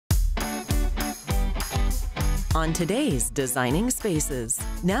On today's Designing Spaces,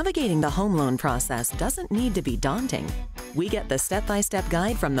 navigating the home loan process doesn't need to be daunting. We get the step-by-step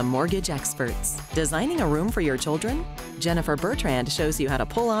guide from the mortgage experts. Designing a room for your children? Jennifer Bertrand shows you how to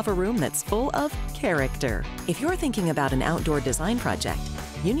pull off a room that's full of character. If you're thinking about an outdoor design project,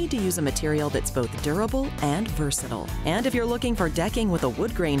 you need to use a material that's both durable and versatile. And if you're looking for decking with a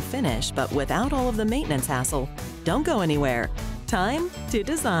wood grain finish but without all of the maintenance hassle, don't go anywhere. Time to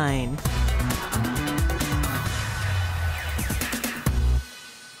design.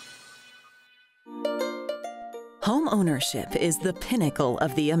 Home ownership is the pinnacle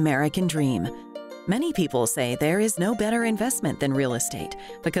of the American dream. Many people say there is no better investment than real estate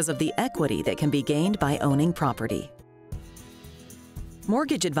because of the equity that can be gained by owning property.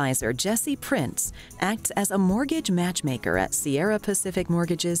 Mortgage advisor Jessy Printz acts as a mortgage matchmaker at Sierra Pacific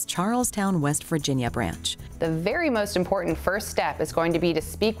Mortgage's Charlestown, West Virginia branch. The very most important first step is going to be to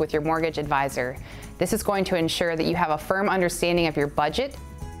speak with your mortgage advisor. This is going to ensure that you have a firm understanding of your budget.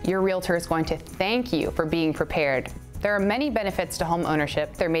 Your realtor is going to thank you for being prepared. There are many benefits to home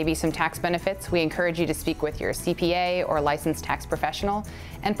ownership. There may be some tax benefits. We encourage you to speak with your CPA or licensed tax professional.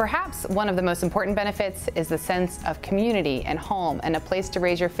 And perhaps one of the most important benefits is the sense of community and home and a place to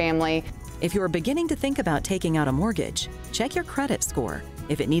raise your family. If you're beginning to think about taking out a mortgage, check your credit score.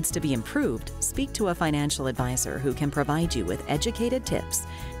 If it needs to be improved, speak to a financial advisor who can provide you with educated tips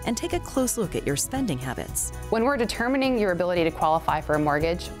and take a close look at your spending habits. When we're determining your ability to qualify for a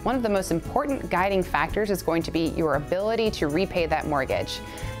mortgage, one of the most important guiding factors is going to be your ability to repay that mortgage.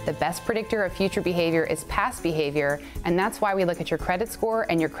 The best predictor of future behavior is past behavior, and that's why we look at your credit score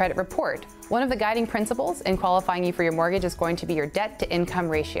and your credit report. One of the guiding principles in qualifying you for your mortgage is going to be your debt-to-income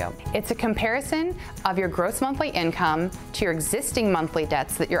ratio. It's a comparison of your gross monthly income to your existing monthly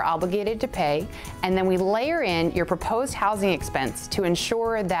debts that you're obligated to pay, and then we layer in your proposed housing expense to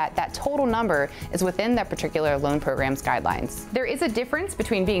ensure that that total number is within that particular loan program's guidelines. There is a difference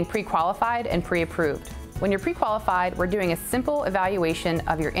between being pre-qualified and pre-approved. When you're pre-qualified, we're doing a simple evaluation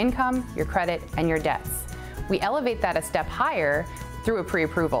of your income, your credit, and your debts. We elevate that a step higher through a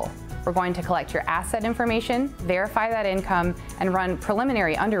pre-approval. We're going to collect your asset information, verify that income, and run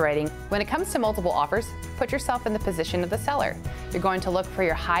preliminary underwriting. When it comes to multiple offers, put yourself in the position of the seller. You're going to look for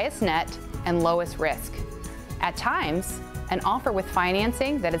your highest net and lowest risk. At times, an offer with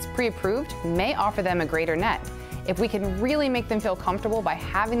financing that is pre-approved may offer them a greater net. If we can really make them feel comfortable by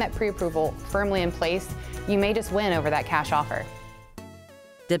having that pre-approval firmly in place, you may just win over that cash offer.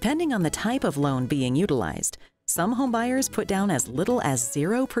 Depending on the type of loan being utilized, some home buyers put down as little as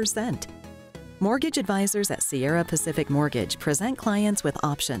 0%. Mortgage advisors at Sierra Pacific Mortgage present clients with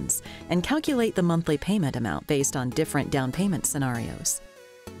options and calculate the monthly payment amount based on different down payment scenarios.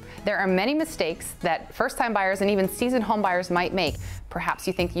 There are many mistakes that first-time buyers and even seasoned home buyers might make. Perhaps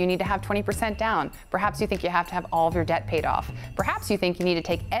you think you need to have 20% down. Perhaps you think you have to have all of your debt paid off. Perhaps you think you need to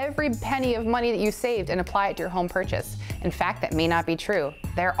take every penny of money that you saved and apply it to your home purchase. In fact, that may not be true.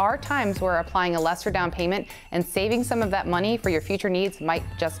 There are times where applying a lesser down payment and saving some of that money for your future needs might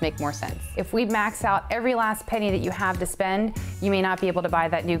just make more sense. If we max out every last penny that you have to spend, you may not be able to buy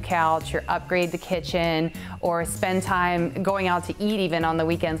that new couch or upgrade the kitchen or spend time going out to eat even on the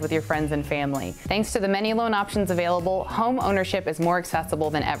weekends with your friends and family. Thanks to the many loan options available, home ownership is more accessible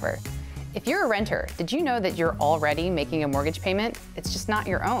than ever. If you're a renter, did you know that you're already making a mortgage payment? It's just not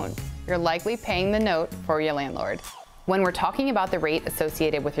your own. You're likely paying the note for your landlord. When we're talking about the rate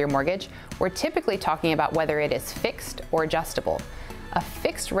associated with your mortgage, we're typically talking about whether it is fixed or adjustable. A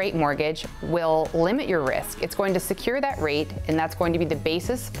fixed rate mortgage will limit your risk. It's going to secure that rate, and that's going to be the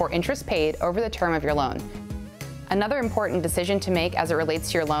basis for interest paid over the term of your loan. Another important decision to make as it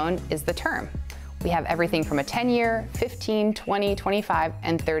relates to your loan is the term. We have everything from a 10-year, 15, 20, 25,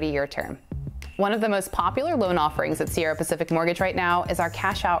 and 30-year term. One of the most popular loan offerings at Sierra Pacific Mortgage right now is our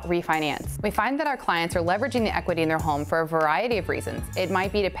cash out refinance. We find that our clients are leveraging the equity in their home for a variety of reasons. It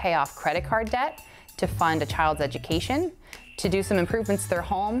might be to pay off credit card debt, to fund a child's education, to do some improvements to their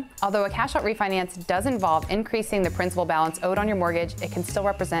home. Although a cash out refinance does involve increasing the principal balance owed on your mortgage, it can still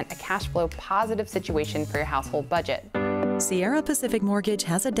represent a cash flow positive situation for your household budget. Sierra Pacific Mortgage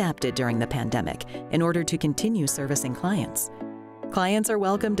has adapted during the pandemic in order to continue servicing clients. Clients are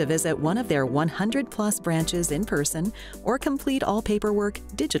welcome to visit one of their 100+ branches in person or complete all paperwork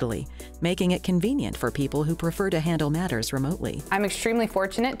digitally, making it convenient for people who prefer to handle matters remotely. I'm extremely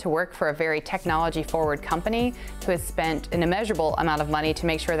fortunate to work for a very technology-forward company who has spent an immeasurable amount of money to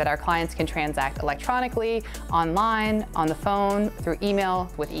make sure that our clients can transact electronically, online, on the phone, through email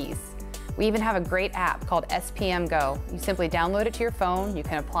with ease. We even have a great app called SPM Go. You simply download it to your phone, you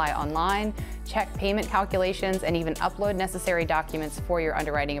can apply online, check payment calculations, and even upload necessary documents for your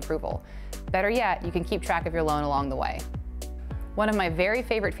underwriting approval. Better yet, you can keep track of your loan along the way. One of my very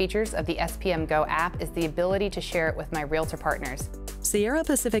favorite features of the SPM Go app is the ability to share it with my realtor partners. Sierra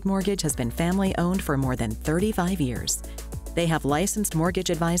Pacific Mortgage has been family-owned for more than 35 years. They have licensed mortgage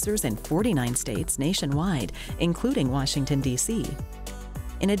advisors in 49 states nationwide, including Washington, D.C.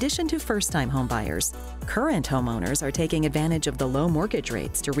 In addition to first-time homebuyers, current homeowners are taking advantage of the low mortgage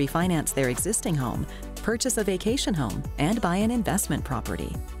rates to refinance their existing home, purchase a vacation home, and buy an investment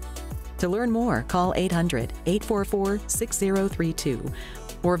property. To learn more, call 800-844-6032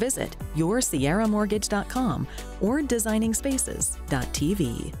 or visit yoursierramortgage.com or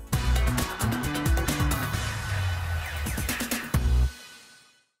designingspaces.tv.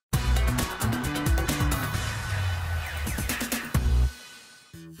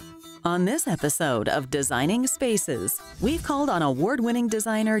 On this episode of Designing Spaces, we've called on award-winning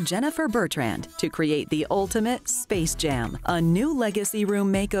designer Jennifer Bertrand to create the ultimate Space Jam, a new legacy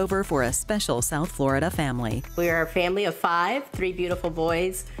room makeover for a special South Florida family. We are a family of 5, 3 beautiful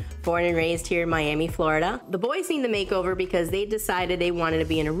boys, born and raised here in Miami, Florida. The boys need the makeover because they decided they wanted to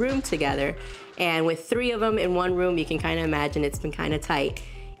be in a room together. And with 3 of them in one room, you can kind of imagine it's been kind of tight.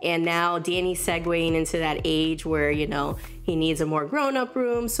 And now Danny's segueing into that age where, you know, he needs a more grown-up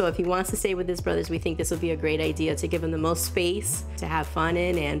room. So if he wants to stay with his brothers, we think this would be a great idea to give him the most space to have fun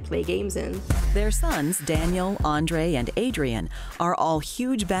in and play games in. Their sons, Daniel, Andre, and Adrian, are all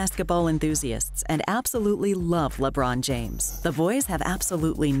huge basketball enthusiasts and absolutely love LeBron James. The boys have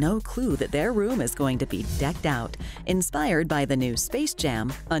absolutely no clue that their room is going to be decked out, inspired by the new Space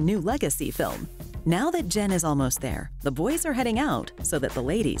Jam, a new legacy film. Now that Jen is almost there, the boys are heading out so that the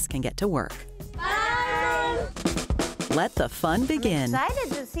ladies can get to work. Bye. Let the fun begin. I'm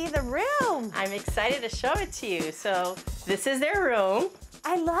excited to see the room. I'm excited to show it to you. So this is their room.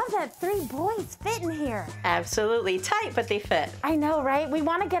 I love that 3 boys fit in here. Absolutely tight, but they fit. I know, right? We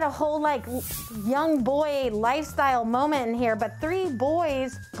want to get a whole like young boy lifestyle moment in here, but 3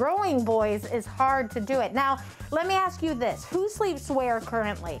 boys, growing boys, is hard to do it. Now, let me ask you this. Who sleeps where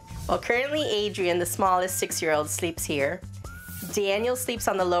currently? Well, currently Adrian, the smallest 6-year-old, sleeps here. Daniel sleeps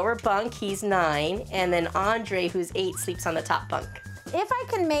on the lower bunk, he's 9, and then Andre, who's 8, sleeps on the top bunk. If I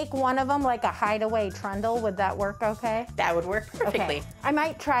can make one of them like a hideaway trundle, would that work okay? That would work perfectly. Okay. I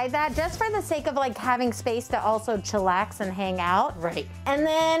might try that just for the sake of like having space to also chillax and hang out. Right. And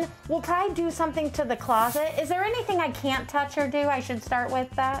then we'll probably do something to the closet. Is there anything I can't touch or do? I should start with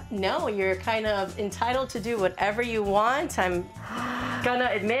that? No, you're kind of entitled to do whatever you want. I'm gonna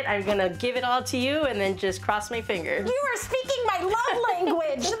admit I'm gonna give it all to you and then just cross my fingers. You are speaking my love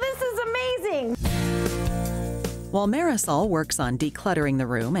language. This is amazing. While Marisol works on decluttering the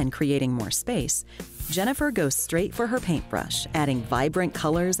room and creating more space, Jennifer goes straight for her paintbrush, adding vibrant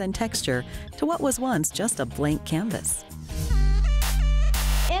colors and texture to what was once just a blank canvas.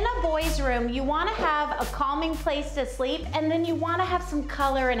 In a boy's room, you want to have a calming place to sleep, and then you want to have some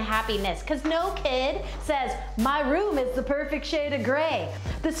color and happiness, because no kid says, my room is the perfect shade of gray.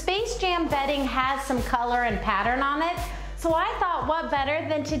 The Space Jam bedding has some color and pattern on it, so I thought what better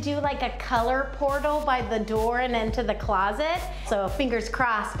than to do like a color portal by the door and into the closet. So fingers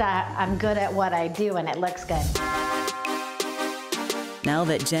crossed I'm good at what I do and it looks good. Now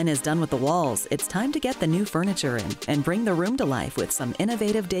that Jen is done with the walls, it's time to get the new furniture in and bring the room to life with some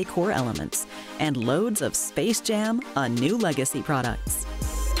innovative decor elements and loads of Space Jam, a new legacy products.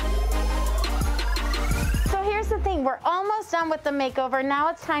 The thing, we're almost done with the makeover. Now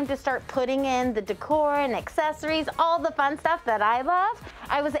it's time to start putting in the decor and accessories, all the fun stuff that I love.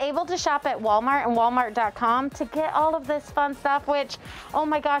 I was able to shop at Walmart and walmart.com to get all of this fun stuff, which, oh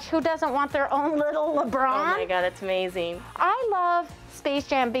my gosh, who doesn't want their own little LeBron? Oh my God, it's amazing. I love Space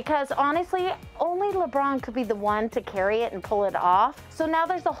Jam because honestly, only LeBron could be the one to carry it and pull it off. So now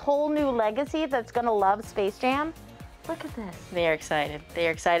there's a whole new legacy that's gonna love Space Jam. Look at this. They are excited. They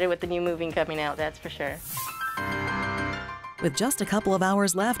are excited with the new movie coming out, that's for sure. With just a couple of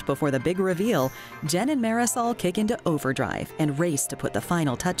hours left before the big reveal, Jen and Marisol kick into overdrive and race to put the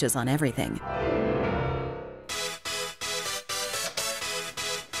final touches on everything.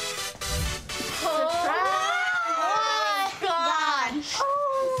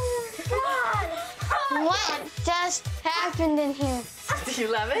 What just happened in here? Do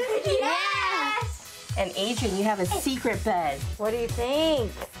you love it? Yes! And Adrian, you have a secret bed. What do you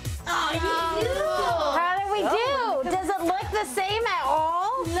think? Oh, you do! How do we do? Does it look the same at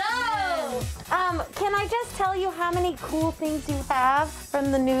all? No! Can I just tell you how many cool things you have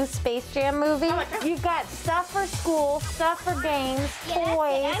from the new Space Jam movie? You've got stuff for school, stuff for games,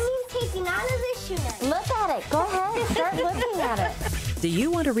 toys. I mean taking out of the shoe night. Look at it. Go ahead. Start looking at it. Do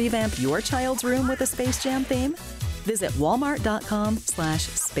you want to revamp your child's room with a Space Jam theme? Visit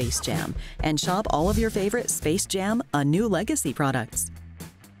walmart.com/spacejam and shop all of your favorite Space Jam: A New Legacy products.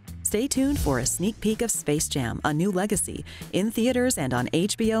 Stay tuned for a sneak peek of Space Jam: A New Legacy in theaters and on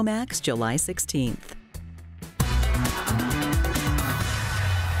HBO Max July 16th.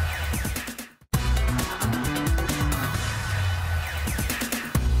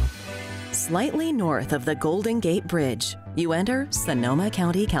 Slightly north of the Golden Gate Bridge, you enter Sonoma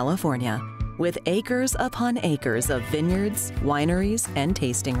County, California, with acres upon acres of vineyards, wineries, and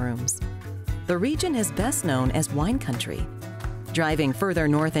tasting rooms. The region is best known as wine country. Driving further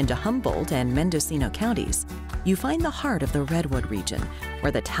north into Humboldt and Mendocino counties, you find the heart of the Redwood region,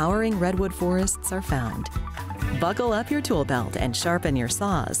 where the towering redwood forests are found. Buckle up your tool belt and sharpen your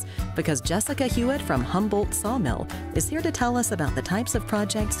saws, because Jessica Hewitt from Humboldt Sawmill is here to tell us about the types of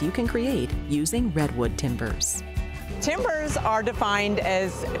projects you can create using redwood timbers. Timbers are defined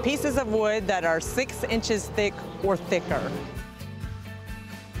as pieces of wood that are 6 inches thick or thicker.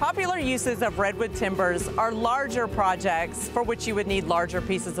 Popular uses of redwood timbers are larger projects for which you would need larger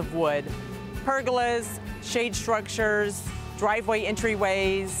pieces of wood. Pergolas, shade structures, driveway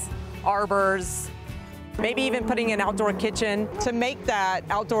entryways, arbors, maybe even putting an outdoor kitchen to make that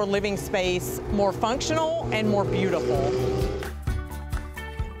outdoor living space more functional and more beautiful.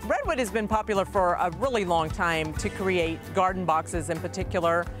 Redwood has been popular for a really long time to create garden boxes in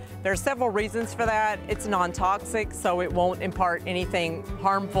particular. There are several reasons for that. It's non-toxic, so it won't impart anything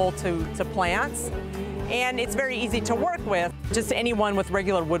harmful to plants. And it's very easy to work with. Just anyone with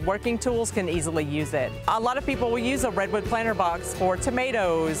regular woodworking tools can easily use it. A lot of people will use a redwood planter box for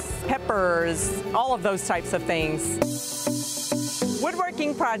tomatoes, peppers, all of those types of things.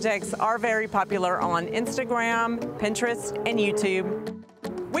 Woodworking projects are very popular on Instagram, Pinterest, and YouTube.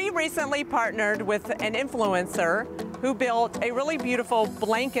 We recently partnered with an influencer who built a really beautiful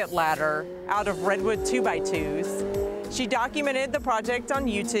blanket ladder out of redwood 2x2s. She documented the project on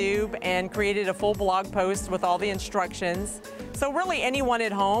YouTube and created a full blog post with all the instructions. So really anyone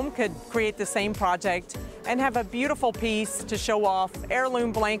at home could create the same project and have a beautiful piece to show off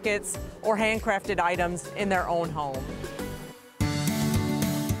heirloom blankets or handcrafted items in their own home.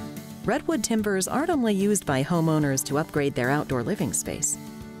 Redwood timbers aren't only used by homeowners to upgrade their outdoor living space.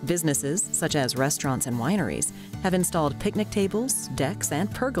 Businesses, such as restaurants and wineries, have installed picnic tables, decks, and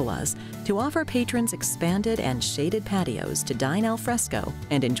pergolas to offer patrons expanded and shaded patios to dine al fresco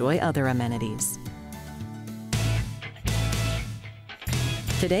and enjoy other amenities.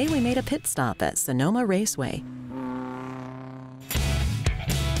 Today we made a pit stop at Sonoma Raceway.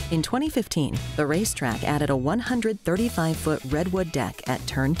 In 2015, the racetrack added a 135-foot redwood deck at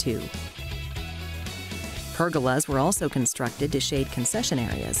Turn 2. Pergolas were also constructed to shade concession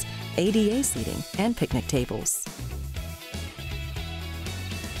areas, ADA seating, and picnic tables.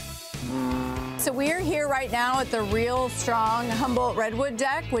 So we are here right now at the Real Strong Humboldt Redwood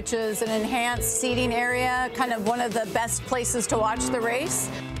deck, which is an enhanced seating area, kind of one of the best places to watch the race.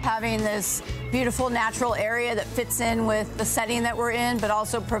 Having this beautiful natural area that fits in with the setting that we're in, but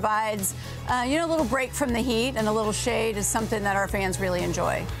also provides, a little break from the heat, and a little shade is something that our fans really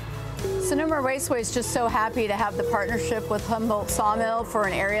enjoy. Sonoma Raceway is just so happy to have the partnership with Humboldt Sawmill for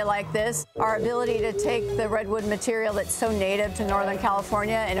an area like this. Our ability to take the redwood material that's so native to Northern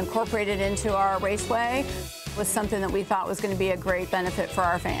California and incorporate it into our raceway was something that we thought was going to be a great benefit for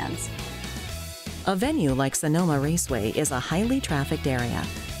our fans. A venue like Sonoma Raceway is a highly trafficked area.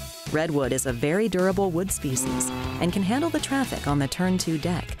 Redwood is a very durable wood species and can handle the traffic on the Turn 2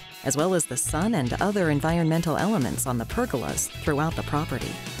 deck, as well as the sun and other environmental elements on the pergolas throughout the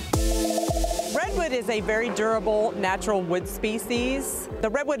property. Redwood is a very durable natural wood species. The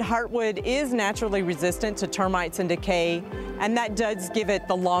redwood heartwood is naturally resistant to termites and decay, and that does give it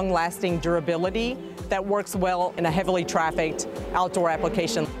the long-lasting durability that works well in a heavily trafficked outdoor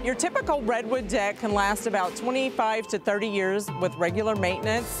application. Your typical redwood deck can last about 25 to 30 years with regular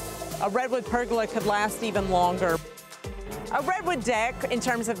maintenance. A redwood pergola could last even longer. A redwood deck, in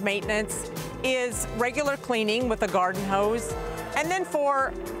terms of maintenance, is regular cleaning with a garden hose, and then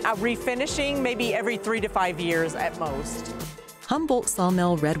for a refinishing, maybe every 3 to 5 years at most. Humboldt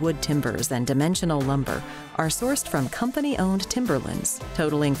Sawmill redwood timbers and dimensional lumber are sourced from company-owned timberlands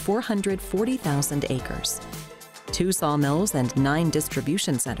totaling 440,000 acres. 2 sawmills and 9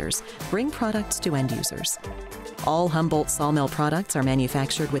 distribution centers bring products to end users. All Humboldt Sawmill products are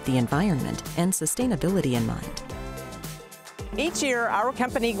manufactured with the environment and sustainability in mind. Each year, our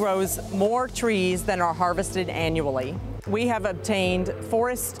company grows more trees than are harvested annually. We have obtained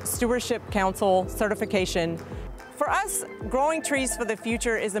Forest Stewardship Council certification. For us, growing trees for the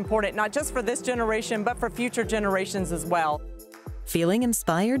future is important, not just for this generation, but for future generations as well. Feeling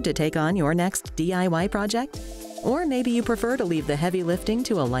inspired to take on your next DIY project? Or maybe you prefer to leave the heavy lifting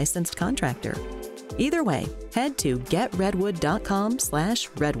to a licensed contractor. Either way, head to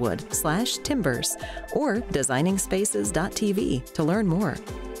getredwood.com/redwood/timbers or designingspaces.tv to learn more.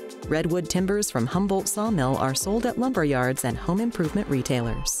 Redwood timbers from Humboldt Sawmill are sold at lumber yards and home improvement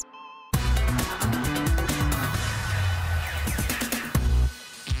retailers.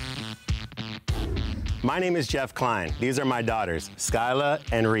 My name is Jeff Klein. These are my daughters, Skyla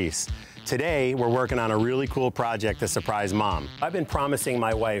and Reese. Today, we're working on a really cool project to surprise Mom. I've been promising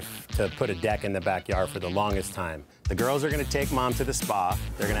my wife to put a deck in the backyard for the longest time. The girls are gonna take Mom to the spa.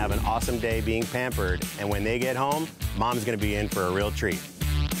 They're gonna have an awesome day being pampered. And when they get home, Mom's gonna be in for a real treat.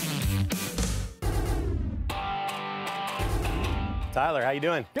 Tyler, how you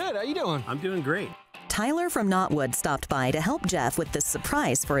doing? Good, how you doing? I'm doing great. Tyler from Knotwood stopped by to help Jeff with this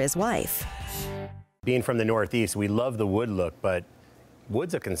surprise for his wife. Being from the Northeast, we love the wood look, but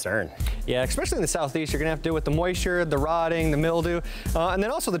wood's a concern. Yeah, especially in the Southeast, you're gonna have to deal with the moisture, the rotting, the mildew, and then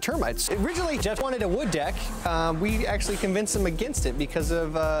also the termites. Originally, Jeff wanted a wood deck. We actually convinced him against it because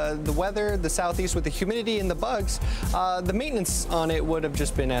of the weather, the Southeast with the humidity and the bugs. The maintenance on it would have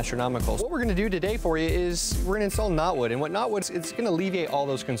just been astronomical. What we're gonna do today for you is we're gonna install Knotwood, and what Knotwood, it's gonna alleviate all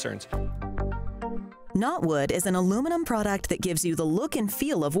those concerns. Knotwood is an aluminum product that gives you the look and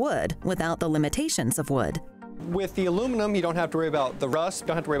feel of wood without the limitations of wood. With the aluminum, you don't have to worry about the rust,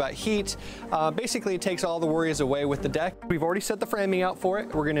 don't have to worry about heat. Basically, it takes all the worries away with the deck. We've already set the framing out for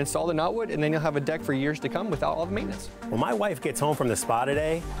it. We're gonna install the Knotwood, and then you'll have a deck for years to come without all the maintenance. When my wife gets home from the spa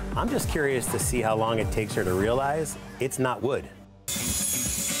today, I'm just curious to see how long it takes her to realize it's not wood.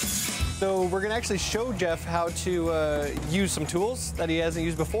 So we're gonna actually show Jeff how to use some tools that he hasn't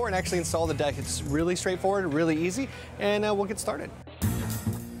used before and actually install the deck. It's really straightforward, really easy, and we'll get started.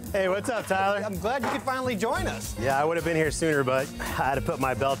 Hey, what's up, Tyler? I'm glad you could finally join us. Yeah, I would have been here sooner, but I had to put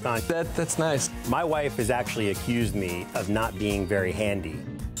my belt on. That's nice. My wife has actually accused me of not being very handy.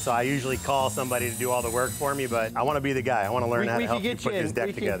 So I usually call somebody to do all the work for me, but I want to be the guy. I want to learn how to help you put this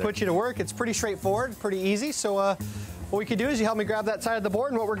deck together. We can put you to work. It's pretty straightforward, pretty easy. So what we can do is you help me grab that side of the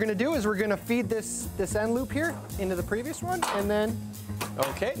board, and what we're gonna do is we're gonna feed this end loop here into the previous one, and then,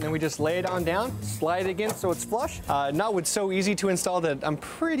 okay, and then we just lay it on down, slide it again so it's flush. Knotwood's so easy to install that I'm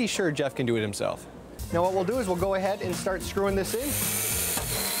pretty sure Jeff can do it himself. Now what we'll do is we'll go ahead and start screwing this in.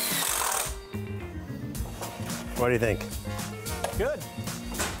 What do you think? Good.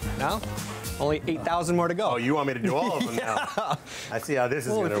 Now, only 8,000 more to go. Oh, you want me to do all of them yeah. now? I see how this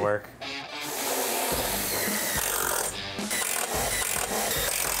is gonna work.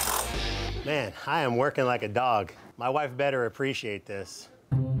 Man, I am working like a dog. My wife better appreciate this.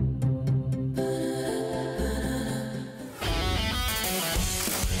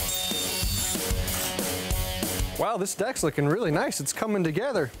 Wow, this deck's looking really nice. It's coming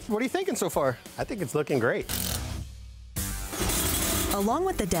together. What are you thinking so far? I think it's looking great. Along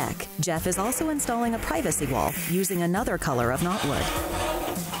with the deck, Jeff is also installing a privacy wall using another color of Knotwood.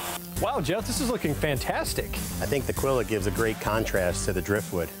 Wow, Jeff, this is looking fantastic. I think the Quilla gives a great contrast to the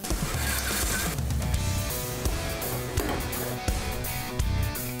driftwood.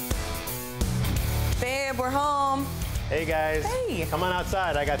 Babe, we're home. Hey guys. Hey. Come on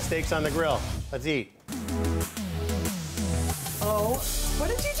outside. I got steaks on the grill. Let's eat. Oh, what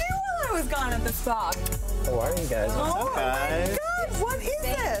did you do while I was gone at the spa? How are you guys? What's up, guys? My God, what is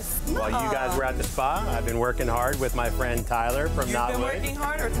this? While you guys were at the spa, I've been working hard with my friend Tyler from Knotwood. You've been working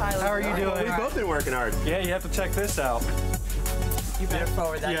hard, or Tyler? How are you doing? We've both been working hard. Yeah, you have to check this out. You better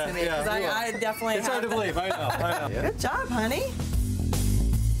forward that to me, because I definitely It's hard to believe, I know, I know. Good job, honey.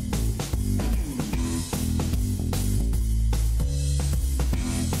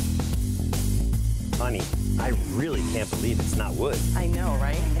 Honey, I really can't believe it's not wood. I know,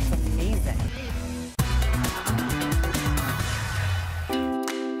 right? It's amazing.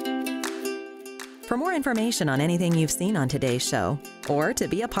 For more information on anything you've seen on today's show, or to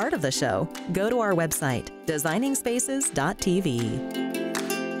be a part of the show, go to our website, designingspaces.tv.